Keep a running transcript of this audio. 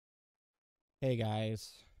Hey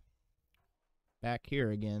guys, back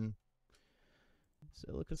here again.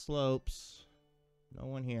 Silica slopes. No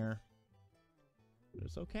one here. But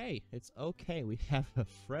it's okay. It's okay. We have a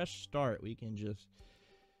fresh start. We can just...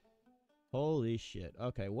 Holy shit.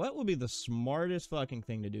 Okay, what would be the smartest fucking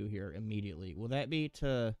thing to do here immediately? Will that be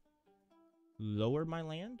to lower my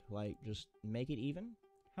land? Like, just make it even?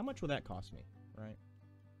 How much will that cost me, right?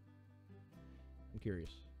 I'm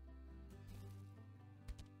curious.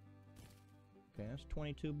 Okay, that's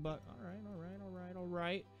 22 bucks.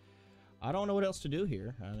 Alright. I don't know what else to do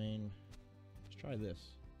here. I mean, let's try this.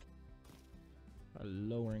 Try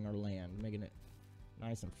lowering our land, making it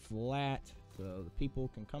nice and flat so the people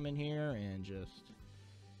can come in here and just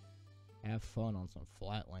have fun on some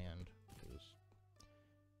flat land. Because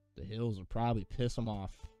the hills would probably piss them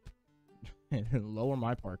off and lower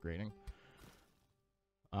my park rating.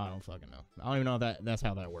 I don't fucking know. I don't even know if that's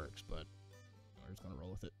how that works, but we're just gonna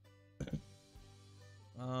roll with it.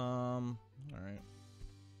 Alright.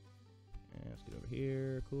 Yeah, let's get over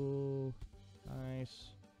here. Cool. Nice.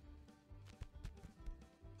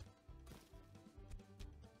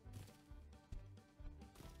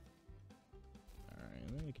 Alright,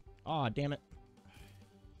 and then we can... Aw, damn it.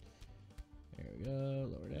 There we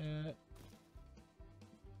go. Lower that.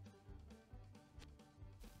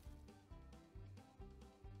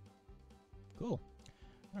 Cool.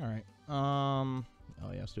 Alright. Oh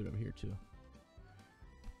yeah, let's do it over here too.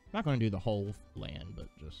 Not going to do the whole land, but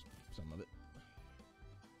just some of it.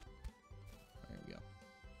 There we go.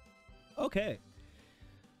 Okay.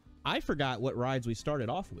 I forgot what rides we started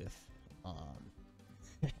off with.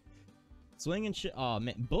 Swinging shit. Oh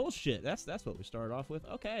man, bullshit. That's what we started off with.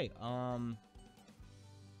 Okay.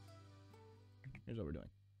 Here's what we're doing.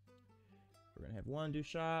 We're gonna have one do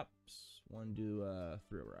shops, one do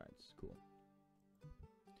thrill rides. Cool.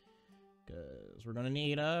 Cause we're gonna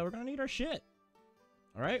need our shit.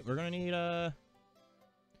 All right, we're gonna need a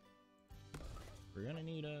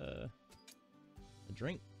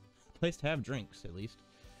drink, place to have drinks at least.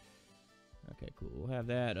 Okay, cool. We'll have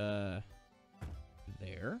that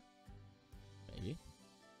there, maybe.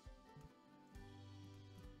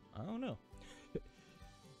 I don't know.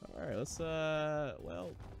 All right, let's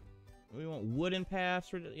well, we want wooden paths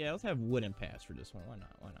for yeah. Let's have wooden paths for this one. Why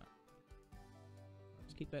not? Why not?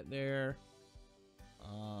 Let's keep that there.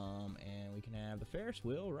 And we can have the Ferris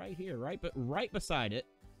wheel right here, right beside it,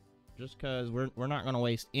 just because we're not gonna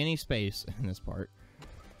waste any space in this part.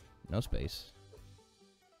 No space.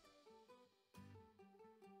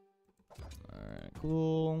 All right,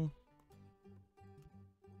 cool.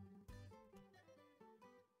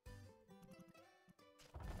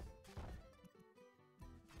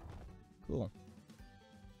 Cool.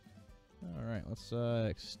 All right, let's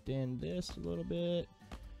extend this a little bit.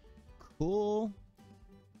 Cool.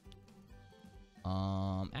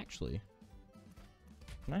 Actually,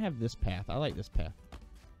 can I have this path? I like this path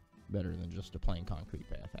better than just a plain concrete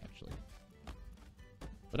path, actually.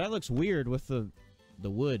 But that looks weird with the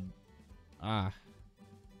wood. Ah.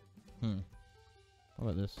 How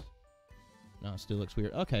about this? No, it still looks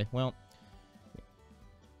weird. Okay, well.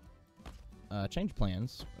 Change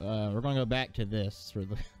plans. We're gonna go back to this for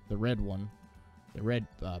the red one. The red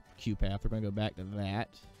Q path. We're gonna go back to that.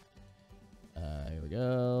 Here we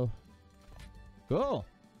go. Cool.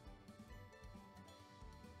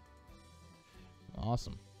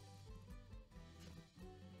 Awesome.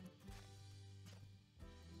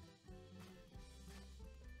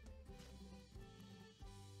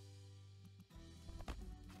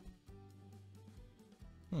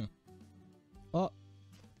 Oh.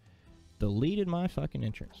 Deleted my fucking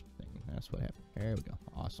entrance thing. That's what happened. There we go.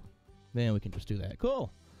 Awesome. Then we can just do that.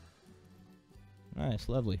 Cool. Nice.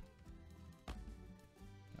 Lovely.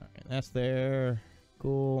 Alright, that's there.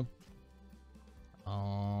 Cool.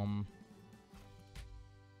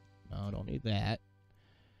 No, don't need that.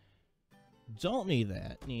 Don't need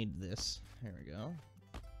that. Need this. There we go.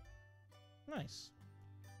 Nice.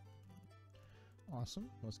 Awesome.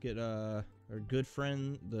 Let's get our good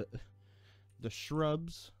friend the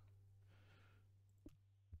shrubs.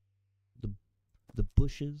 The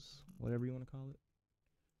bushes, whatever you want to call it.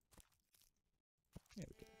 There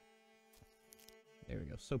we go. There we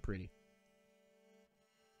go. So pretty.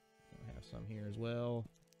 We'll have some here as well.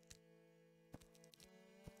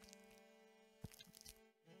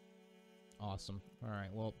 Awesome. All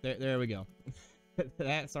right. Well, there we go.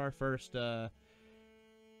 That's our first.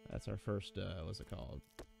 What's it called?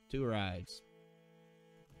 2 rides.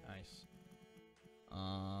 Nice.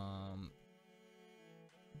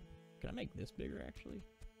 Can I make this bigger actually?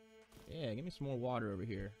 Yeah, give me some more water over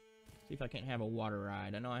here. See if I can't have a water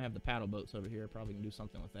ride. I know I have the paddle boats over here. Probably can do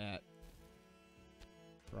something with that.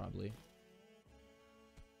 probably.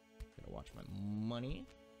 Gotta watch my money.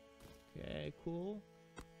 Okay, cool.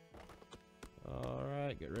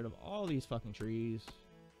 Alright, get rid of all these fucking trees.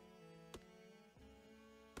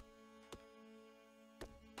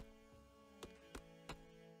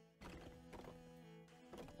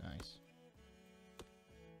 Nice.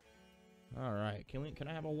 Alright, can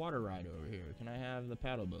I have a water ride over here? Can I have the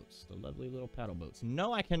paddle boats? The lovely little paddle boats.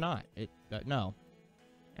 No, I cannot. No.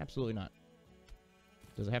 Absolutely not.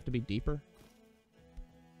 Does it have to be deeper?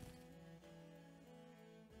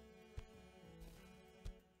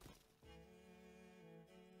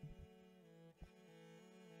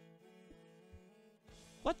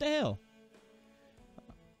 What the hell?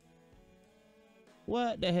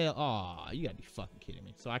 What the hell? Aw, you gotta be fucking kidding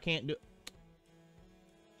me. So I can't do...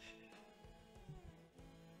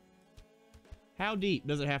 How deep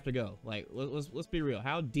does it have to go? Like, let's be real.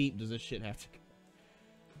 How deep does this shit have to go?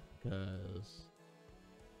 Because...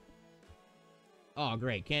 Oh,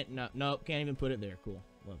 great. Nope, can't even put it there. Cool.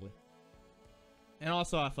 Lovely. And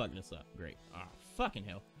also, I fucked this up. Great. Oh, fucking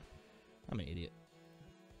hell. I'm an idiot.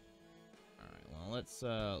 Alright, well, let's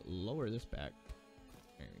lower this back.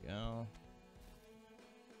 There we go.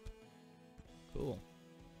 Cool.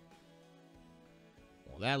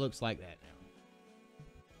 Well, that looks like that now.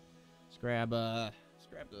 Let's grab the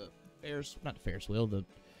not the Ferris wheel, the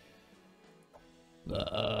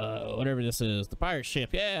whatever this is, the pirate ship.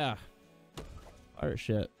 Yeah. Pirate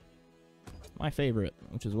ship. My favorite,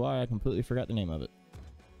 which is why I completely forgot the name of it.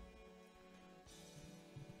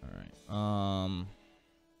 Alright.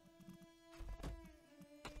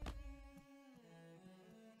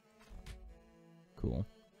 Cool.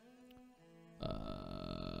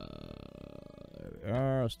 There we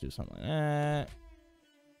are. Let's do something like that.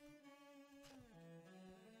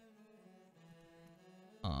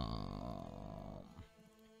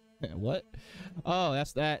 What? Oh,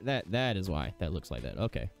 that's that is why that looks like that.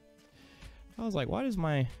 Okay. I was like, why does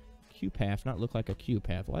my Q path not look like a Q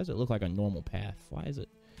path? Why does it look like a normal path? Why is it?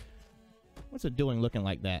 What's it doing looking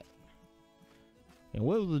like that? And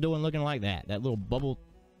what was it doing looking like that? That little bubble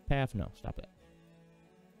path? No, stop that.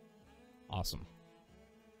 Awesome.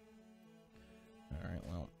 Alright,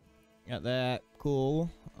 well. Got that. Cool.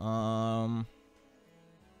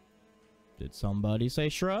 Did somebody say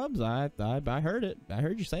shrubs? I heard it. I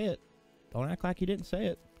heard you say it. Don't act like you didn't say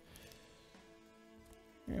it.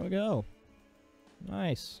 There we go.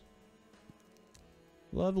 Nice.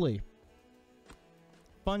 Lovely.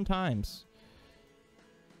 Fun times.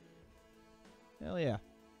 Hell yeah.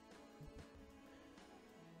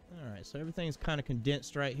 Alright, so everything's kind of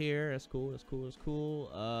condensed right here. That's cool, that's cool, that's cool.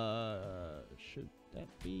 Should that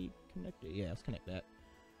be connected? Yeah, let's connect that.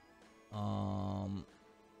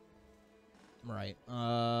 Right.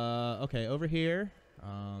 Okay, over here.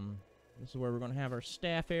 This is where we're gonna have our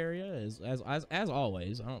staff area. As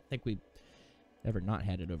always. I don't think we've ever not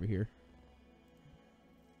had it over here.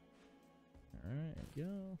 Alright, there we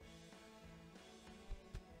go.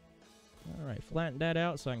 Alright, flatten that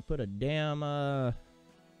out so I can put a damn what's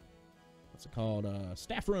it called?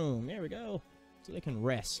 Staff room. There we go. So they can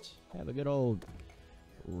rest. Have a good old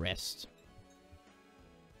rest.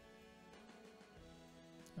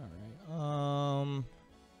 Alright,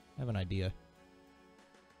 I have an idea.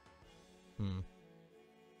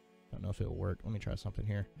 Don't know if it'll work. Let me try something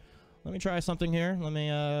here. Let me try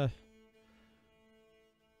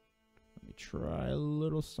a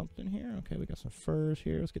little something here. Okay, we got some furs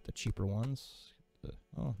here. Let's get the cheaper ones.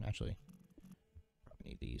 Oh, actually, probably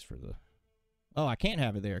need these for the... Oh, I can't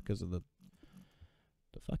have it there because of the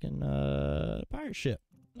fucking pirate ship.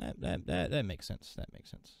 That makes sense. That makes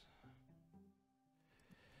sense.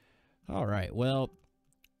 All right, well,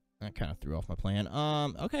 that kind of threw off my plan.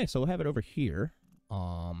 Okay, so we'll have it over here.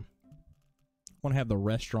 Want to have the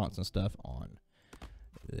restaurants and stuff on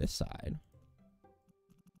this side.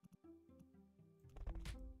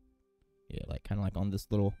 Yeah, like kind of like on this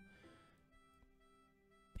little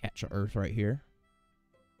patch of earth right here.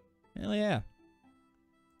 Hell yeah.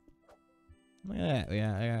 Look at that. We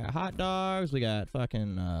got hot dogs. We got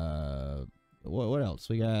fucking, what else?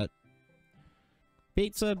 We got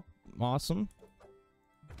pizza. Awesome.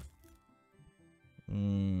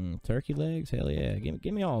 Turkey legs. Hell yeah.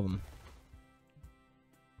 Give me all of them.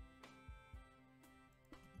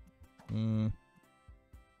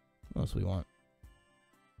 What else we want?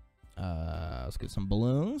 Let's get some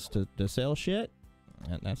balloons to sell shit.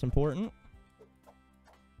 That's important.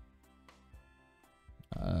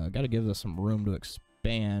 Gotta give us some room to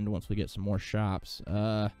expand once we get some more shops.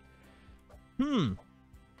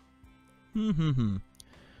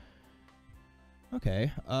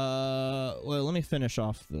 Okay. Well, let me finish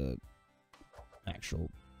off the actual.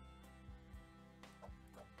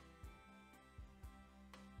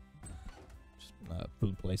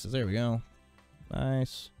 Food places. There we go.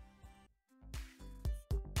 Nice.